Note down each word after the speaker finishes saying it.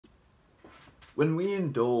When we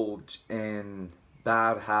indulge in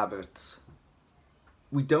bad habits,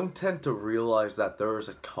 we don't tend to realize that there is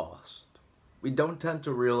a cost. We don't tend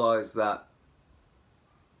to realize that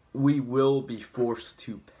we will be forced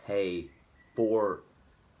to pay for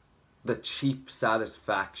the cheap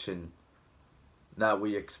satisfaction that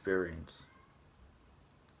we experience.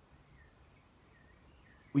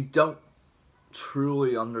 We don't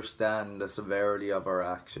truly understand the severity of our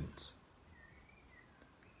actions.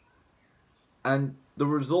 And the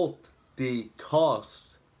result, the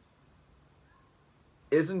cost,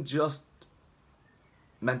 isn't just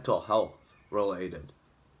mental health related.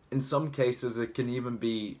 In some cases, it can even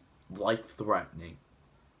be life-threatening.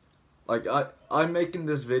 Like, I'm making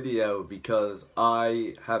this video because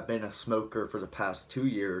I have been a smoker for the past 2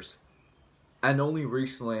 years, and only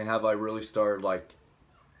recently have I really started, like,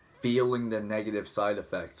 feeling the negative side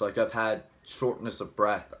effects. Like, I've had shortness of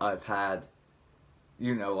breath, I've had,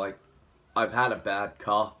 I've had a bad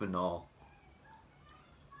cough and all.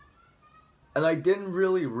 And I didn't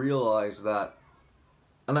really realize that,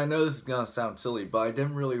 and I know this is gonna sound silly, but I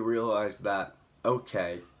didn't really realize that,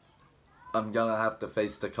 okay, I'm gonna have to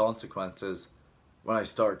face the consequences when I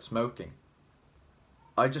start smoking.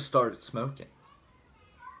 I just started smoking.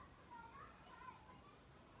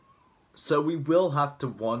 So we will have to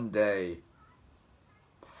one day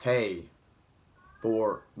pay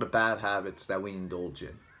for the bad habits that we indulge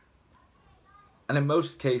in. And in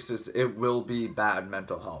most cases, it will be bad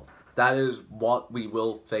mental health. That is what we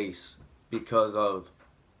will face because of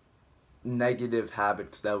negative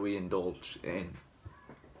habits that we indulge in.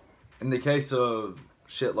 In the case of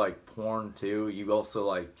shit like porn too, you also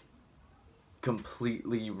like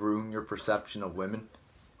completely ruin your perception of women.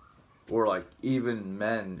 Or like even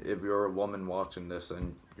men, if you're a woman watching this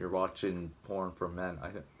and you're watching porn for men,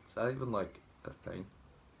 is that even like a thing?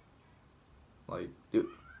 Like, do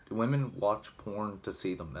women watch porn to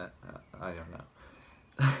see the men? I don't know.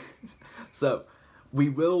 So, we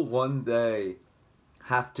will one day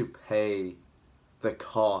have to pay the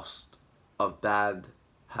cost of bad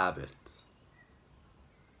habits.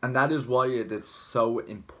 And that is why it is so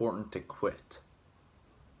important to quit.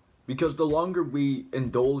 Because the longer we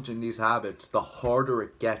indulge in these habits, the harder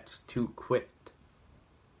it gets to quit.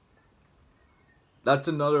 That's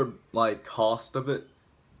another, like, cost of it.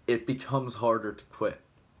 It becomes harder to quit.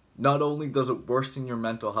 Not only does it worsen your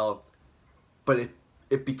mental health, but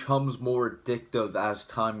it becomes more addictive as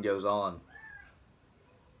time goes on.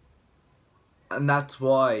 And that's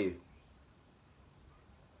why,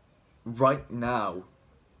 right now,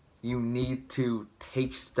 you need to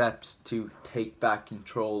take steps to take back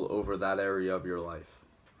control over that area of your life.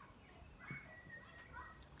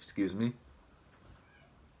 Excuse me.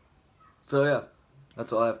 So yeah,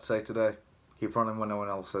 that's all I have to say today. Keep running when no one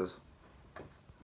else is.